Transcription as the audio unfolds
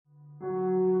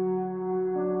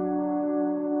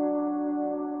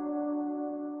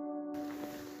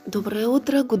Доброе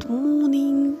утро, good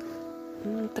morning.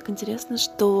 Так интересно,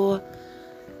 что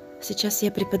сейчас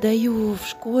я преподаю в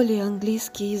школе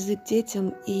английский язык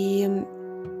детям и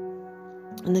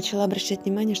начала обращать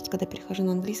внимание, что когда перехожу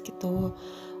на английский, то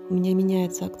у меня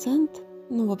меняется акцент.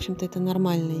 Ну, в общем-то, это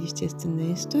нормальная,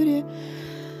 естественная история.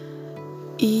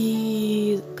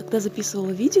 И когда записывала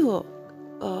видео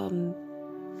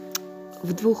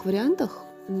в двух вариантах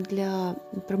для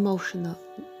промоушена,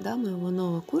 да, моего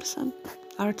нового курса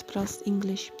Art plus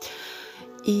English,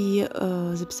 и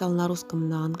записала на русском,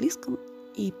 на английском,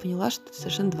 и поняла, что это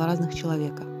совершенно два разных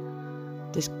человека.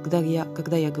 То есть,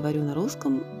 когда я говорю на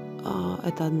русском,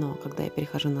 это одно, когда я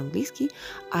перехожу на английский,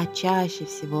 а чаще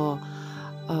всего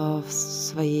в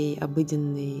своей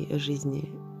обыденной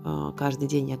жизни каждый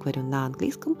день я говорю на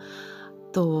английском,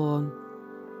 то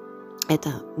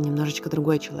это немножечко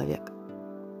другой человек.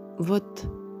 Вот,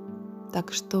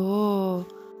 так что,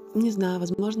 не знаю,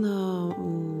 возможно,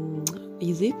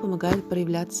 язык помогает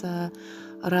проявляться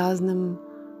разным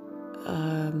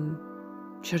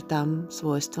чертам,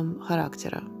 свойствам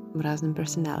характера, разным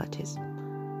personalities.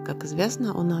 Как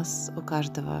известно, у нас у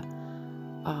каждого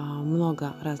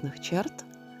много разных черт,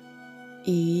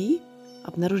 и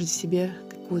обнаружить в себе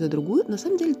какую-то другую, на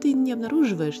самом деле ты не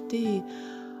обнаруживаешь, ты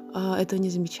этого не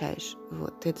замечаешь.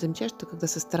 Вот. Ты это замечаешь, что когда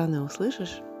со стороны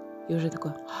услышишь, и уже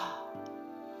такой...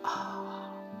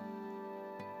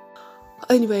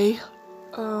 Anyway,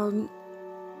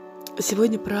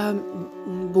 сегодня про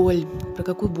боль. Про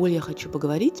какую боль я хочу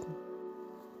поговорить.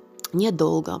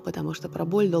 Недолго, потому что про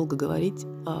боль долго говорить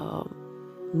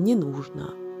не нужно.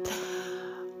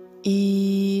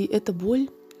 И это боль,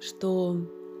 что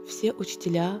все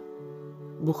учителя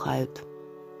бухают.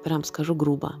 Прям скажу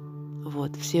грубо.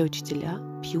 Вот, все учителя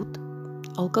пьют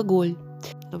алкоголь.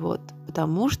 Вот,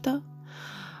 потому что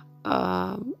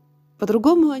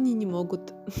по-другому они не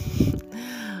могут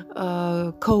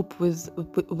cope with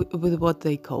what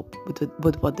they cope,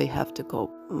 with what they have to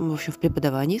cope. В общем, в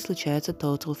преподавании случается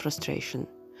total frustration.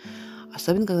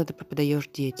 Особенно, когда ты преподаешь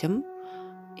детям,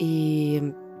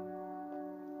 и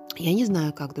я не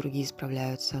знаю, как другие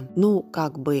справляются. Ну,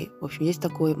 как бы, в общем, есть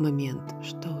такой момент,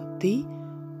 что ты,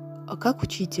 как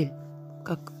учитель,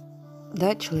 как,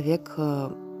 да, человек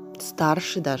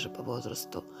старше даже по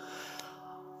возрасту,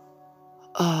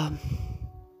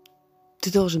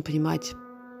 ты должен понимать,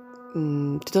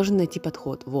 ты должен найти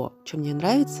подход. Что мне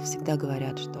нравится, всегда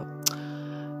говорят, что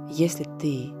если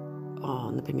ты,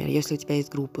 например, если у тебя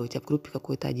есть группа, у тебя в группе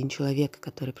какой-то один человек,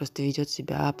 который просто ведет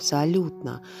себя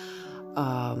абсолютно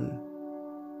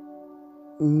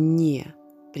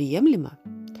неприемлемо,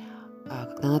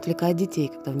 когда он отвлекает детей,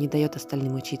 когда он не дает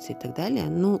остальным учиться и так далее,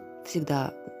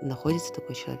 всегда находится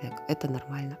такой человек. Это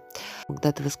нормально.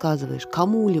 Когда ты высказываешь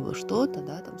кому-либо что-то,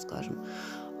 да, там, скажем,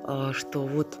 что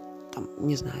вот, там,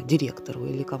 не знаю, директору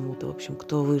или кому-то, в общем,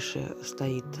 кто выше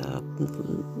стоит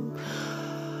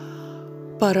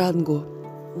по рангу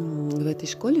в этой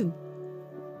школе,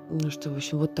 что, в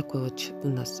общем, вот такой вот у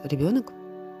нас ребенок,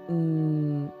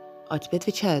 а тебе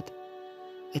отвечает: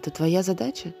 это твоя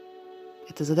задача.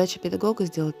 Это задача педагога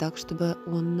сделать так, чтобы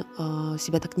он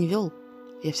себя так не вел.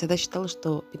 Я всегда считала,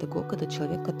 что педагог — это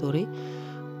человек, который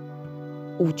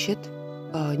учит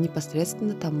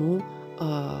непосредственно тому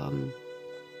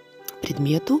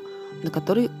предмету, на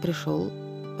который пришел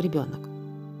ребенок.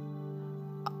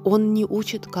 Он не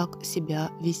учит, как себя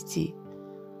вести.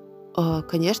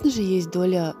 Конечно же, есть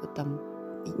доля там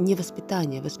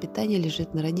невоспитания. Воспитание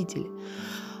лежит на родителе.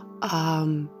 А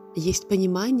есть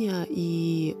понимание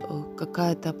и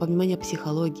какое-то понимание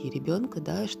психологии ребенка,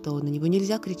 да, что на него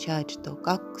нельзя кричать, что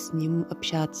как с ним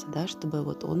общаться, да, чтобы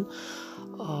вот он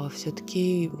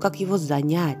все-таки как его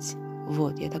занять.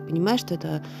 Вот, я так понимаю, что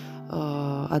это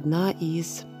одна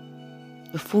из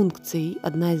функций,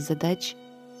 одна из задач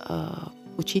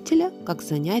учителя, как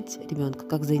занять ребенка,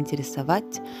 как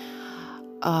заинтересовать.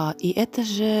 И это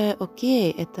же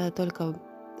окей, это только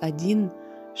один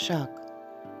шаг.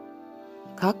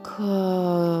 Как,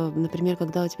 например,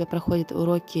 когда у тебя проходят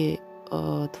уроки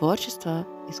творчества,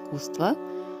 искусства,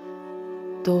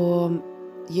 то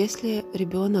если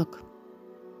ребенок,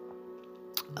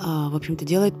 в общем-то,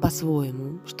 делает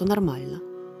по-своему, что нормально,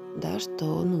 да,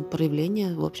 что,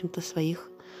 проявление, в общем-то, своих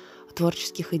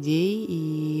творческих идей,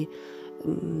 и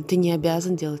ты не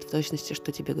обязан делать в точности,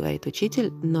 что тебе говорит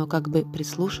учитель, но как бы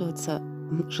прислушиваться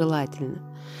желательно.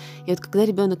 И вот когда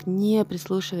ребенок не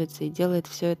прислушивается и делает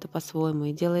все это по-своему,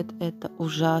 и делает это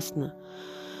ужасно,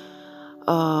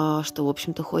 что, в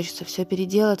общем-то, хочется все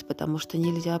переделать, потому что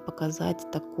нельзя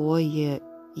показать такое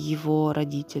его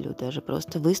родителю даже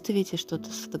просто выставить и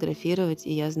что-то сфотографировать.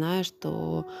 И я знаю,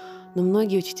 что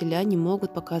многие учителя не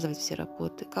могут показывать все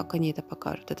работы. Как они это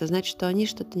покажут? Это значит, что они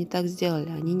что-то не так сделали,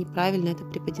 они неправильно это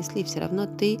преподнесли. Все равно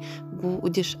ты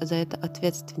будешь за это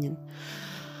ответственен.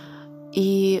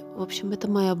 И, в общем, это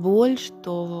моя боль,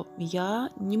 что я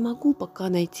не могу пока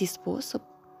найти способ,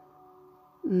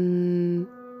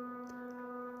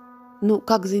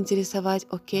 как заинтересовать,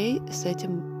 окей, с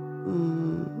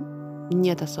этим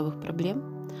нет особых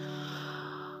проблем.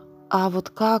 А вот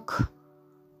как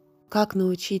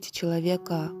научить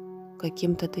человека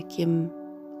каким-то таким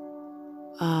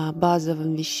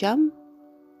базовым вещам,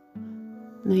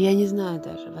 я не знаю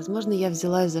даже. Возможно, я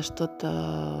взялась за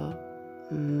что-то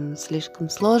слишком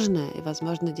сложное, и,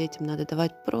 возможно, детям надо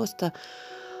давать просто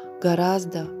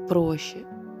гораздо проще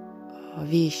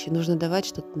вещи. Нужно давать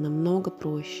что-то намного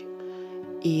проще.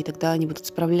 И тогда они будут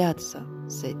справляться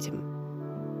с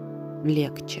этим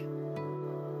легче.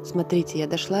 Смотрите, я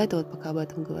дошла, это вот пока об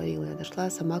этом говорила, я дошла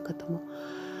сама к этому.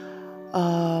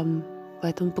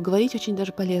 Поэтому поговорить очень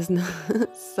даже полезно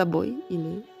с собой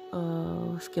или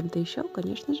с кем-то еще,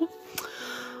 конечно же.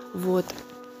 Вот.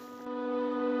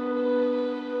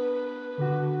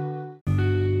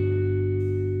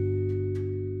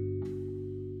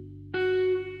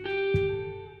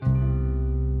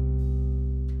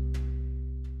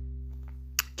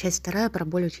 Часть вторая про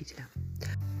боль учителя.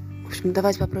 В общем,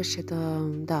 давать попроще это,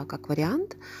 да, как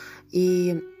вариант.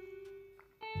 И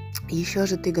еще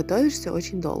же ты готовишься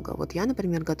очень долго. Вот я,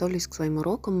 например, готовлюсь к своим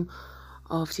урокам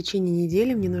в течение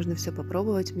недели. Мне нужно все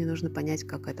попробовать, мне нужно понять,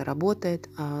 как это работает,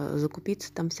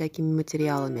 закупиться там всякими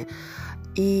материалами.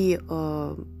 И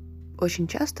очень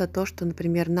часто то, что,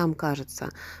 например, нам кажется,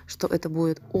 что это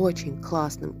будет очень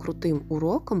классным, крутым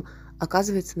уроком,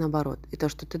 оказывается наоборот. И то,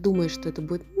 что ты думаешь, что это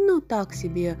будет, так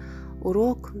себе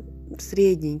урок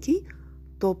средненький,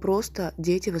 то просто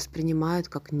дети воспринимают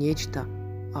как нечто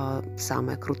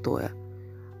самое крутое.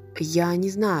 Я не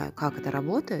знаю, как это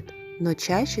работает, но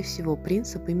чаще всего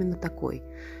принцип именно такой.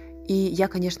 И я,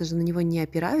 конечно же, на него не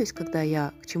опираюсь, когда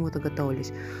я к чему-то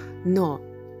готовлюсь, но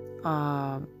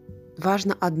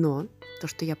важно одно, то,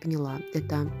 что я поняла,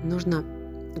 это нужно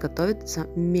готовиться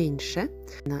меньше.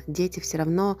 Дети все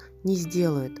равно не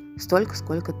сделают столько,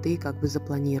 сколько ты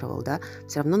запланировал, да?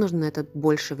 Все равно нужно на это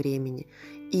больше времени.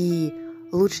 И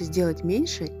лучше сделать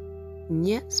меньше,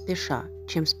 не спеша,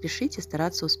 чем спешить и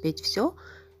стараться успеть все.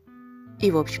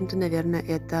 И, в общем-то, наверное,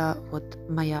 это вот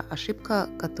моя ошибка,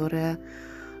 которую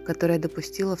я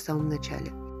допустила в самом начале.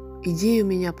 Идей у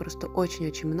меня просто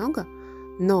очень-очень много,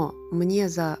 но мне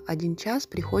за 1 час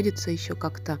приходится еще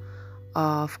как-то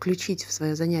включить в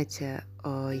свое занятие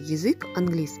язык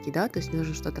английский, да, то есть мне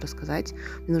нужно что-то рассказать,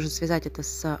 мне нужно связать это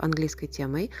с английской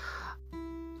темой.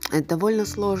 Это довольно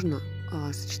сложно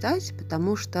сочетать,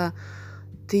 потому что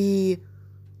ты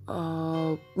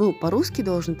по-русски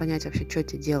должен понять вообще, что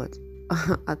тебе делать,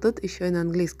 а тут еще и на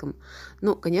английском.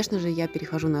 Конечно же, я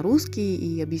перехожу на русский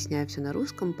и объясняю все на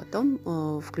русском, потом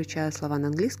включаю слова на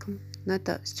английском, но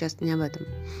это сейчас не об этом.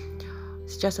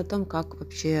 Сейчас о том, как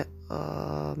вообще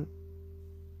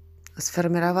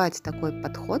сформировать такой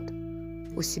подход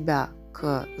у себя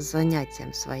к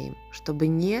занятиям своим, чтобы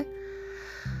не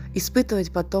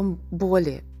испытывать потом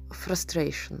боли,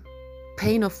 frustration,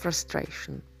 pain of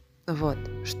frustration. Вот,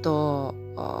 что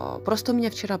просто у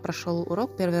меня вчера прошел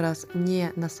урок первый раз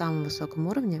не на самом высоком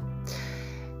уровне,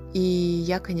 и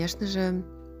я, конечно же,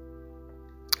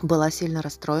 была сильно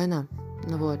расстроена,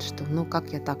 что,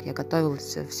 как я так, я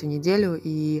готовилась всю неделю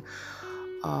и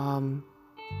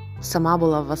сама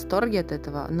была в восторге от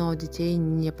этого, но у детей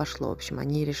не пошло. В общем,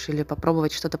 они решили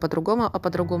попробовать что-то по-другому, а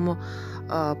по-другому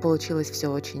получилось все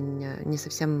очень не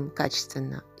совсем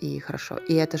качественно и хорошо.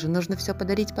 И это же нужно все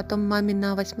подарить потом маме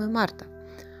на 8 марта.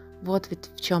 Вот ведь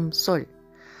в чем соль.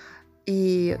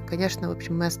 И, конечно, в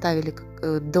общем, мы оставили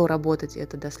доработать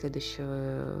это до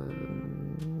следующего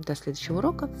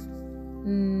урока.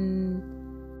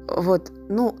 Вот,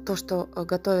 то, что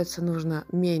готовиться нужно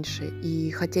меньше и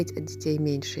хотеть от детей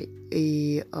меньше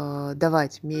и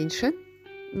давать меньше,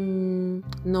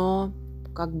 но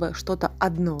что-то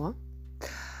одно.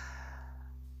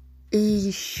 И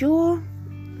еще,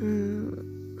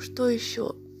 что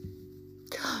еще?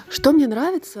 Что мне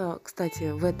нравится,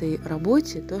 кстати, в этой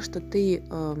работе, то, что ты,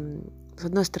 с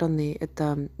одной стороны,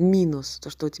 это минус, то,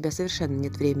 что у тебя совершенно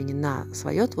нет времени на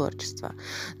свое творчество,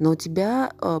 но у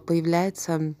тебя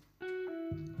появляется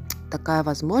такая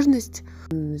возможность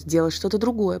сделать что-то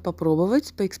другое,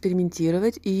 попробовать,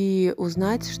 поэкспериментировать и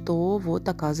узнать, что вот,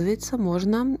 оказывается,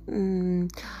 можно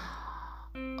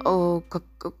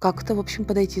Как-то, в общем,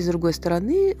 подойти с другой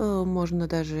стороны. Можно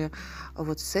даже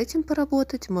вот с этим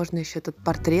поработать. Можно еще тут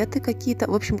портреты какие-то.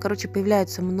 В общем, короче,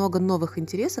 появляется много новых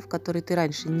интересов, которые ты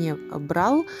раньше не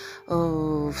брал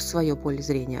в свое поле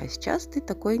зрения. А сейчас ты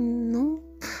такой, ну,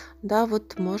 да,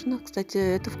 вот можно, кстати,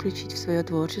 это включить в свое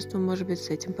творчество, может быть, с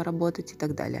этим поработать и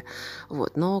так далее.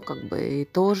 Вот, но как бы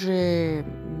тоже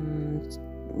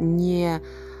не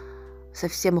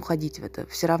совсем уходить в это.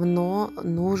 Все равно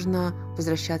нужно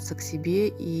возвращаться к себе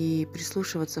и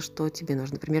прислушиваться, что тебе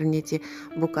нужно. Например, мне эти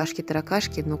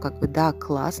букашки-таракашки, ну, как бы, да,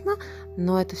 классно,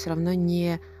 но это все равно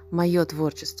не мое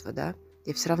творчество, да.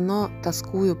 Я все равно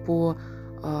тоскую по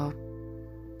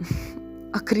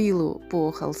акрилу,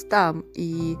 по холстам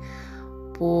и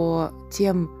по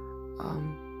тем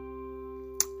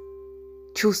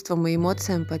чувствам и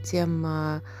эмоциям, по тем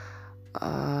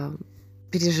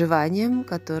переживаниям,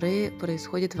 которые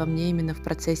происходят во мне именно в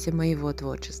процессе моего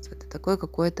творчества. Это такой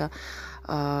какой-то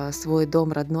свой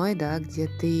дом родной, да, где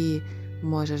ты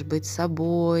можешь быть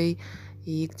собой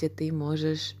и где ты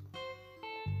можешь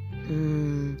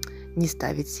не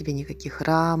ставить себе никаких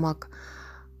рамок.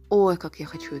 Ой, как я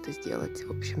хочу это сделать.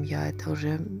 В общем, я это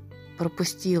уже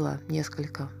пропустила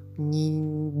несколько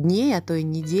дней, а то и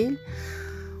недель.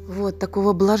 Вот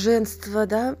такого блаженства,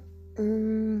 да.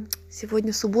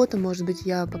 Сегодня суббота, может быть,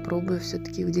 я попробую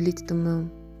все-таки уделить этому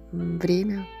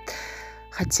время.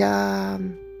 Хотя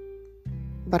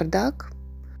бардак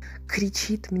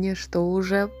кричит мне, что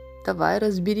уже давай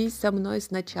разберись со мной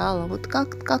сначала. Вот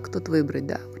как тут выбрать,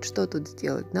 да? Вот что тут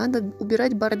сделать? Надо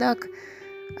убирать бардак.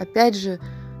 Опять же,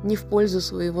 не в пользу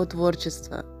своего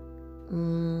творчества.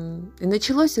 И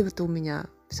началось это у меня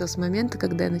все с момента,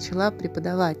 когда я начала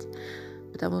преподавать.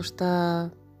 Потому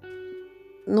что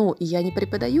я не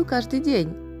преподаю каждый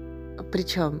день.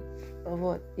 Причем,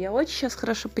 вот, я очень сейчас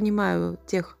хорошо понимаю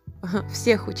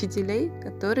всех учителей,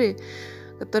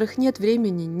 которых нет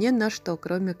времени ни на что,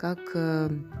 кроме как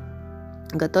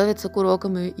готовиться к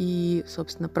урокам и,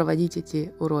 собственно, проводить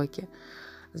эти уроки,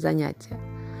 занятия.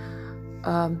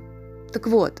 Так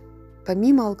вот,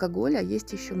 помимо алкоголя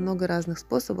есть еще много разных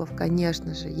способов,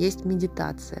 конечно же. Есть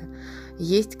медитация,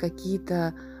 есть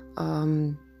какие-то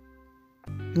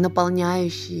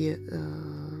наполняющие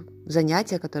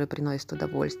занятия, которые приносят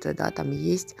удовольствие, да, там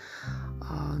есть,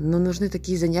 но нужны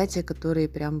такие занятия, которые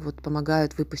прям вот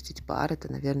помогают выпустить пар.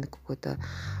 Это, наверное, какое-то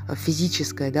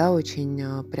физическое, да,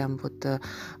 очень прям вот,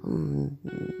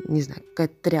 не знаю,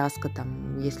 какая-то тряска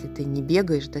там, если ты не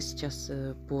бегаешь, да, сейчас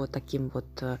по таким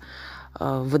вот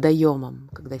водоемам,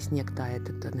 когда снег тает,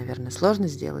 это, наверное, сложно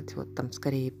сделать, вот там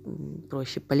скорее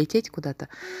проще полететь куда-то,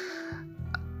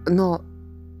 но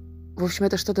в общем,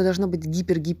 это что-то должно быть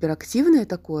гиперактивное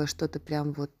такое, что-то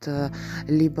прям вот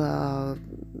либо,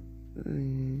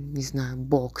 не знаю,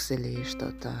 бокс или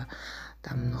что-то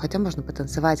там, хотя можно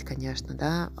потанцевать, конечно,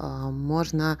 да,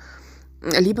 можно,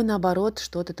 либо наоборот,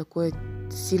 что-то такое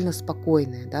сильно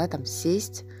спокойное, да, там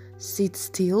сесть, sit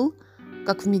still,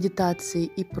 как в медитации,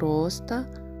 и просто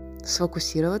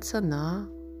сфокусироваться на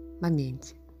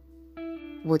моменте.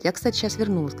 Вот, я, кстати, сейчас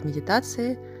вернулась к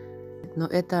медитации, но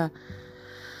это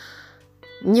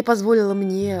не позволило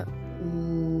мне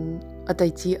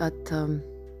отойти от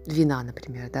вина,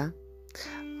 например, да.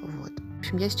 Вот. В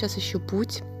общем, я сейчас ищу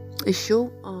путь,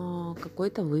 ищу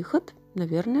какой-то выход,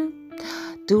 наверное.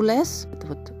 Do less, это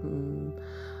вот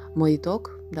мой итог,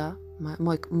 да,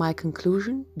 my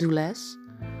conclusion, do less,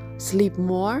 sleep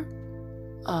more,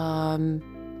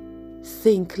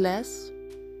 think less,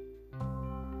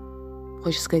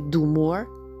 хочется сказать do more,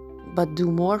 but do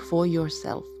more for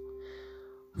yourself.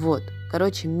 Вот,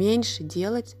 короче, меньше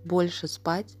делать, больше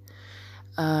спать,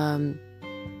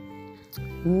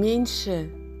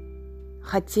 меньше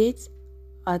хотеть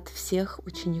от всех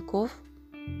учеников,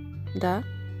 да,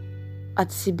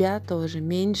 от себя тоже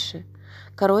меньше.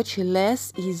 Короче,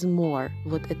 less is more.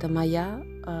 Вот это моя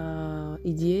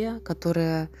идея,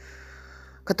 которую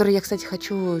я, кстати,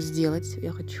 хочу сделать.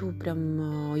 Я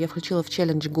включила в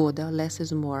челлендж года less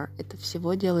is more. Это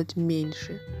всего делать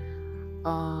меньше.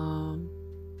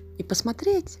 И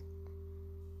посмотреть,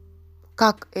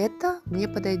 как это мне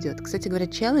подойдет. Кстати говоря,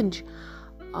 челлендж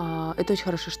это очень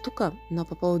хорошая штука, но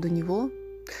по поводу него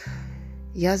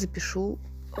я запишу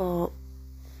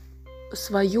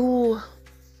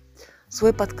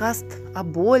свой подкаст о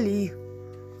боли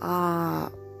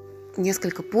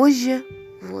несколько позже,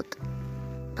 вот,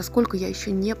 поскольку я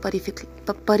еще не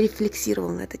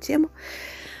порефлексировала на эту тему.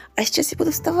 А сейчас я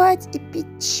буду вставать и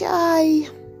пить чай.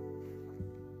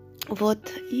 Вот,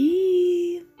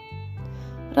 и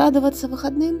радоваться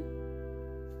выходным.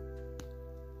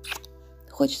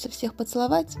 Хочется всех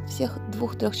поцеловать, всех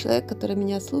 2-3 человек, которые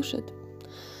меня слушают.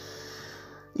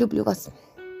 Люблю вас.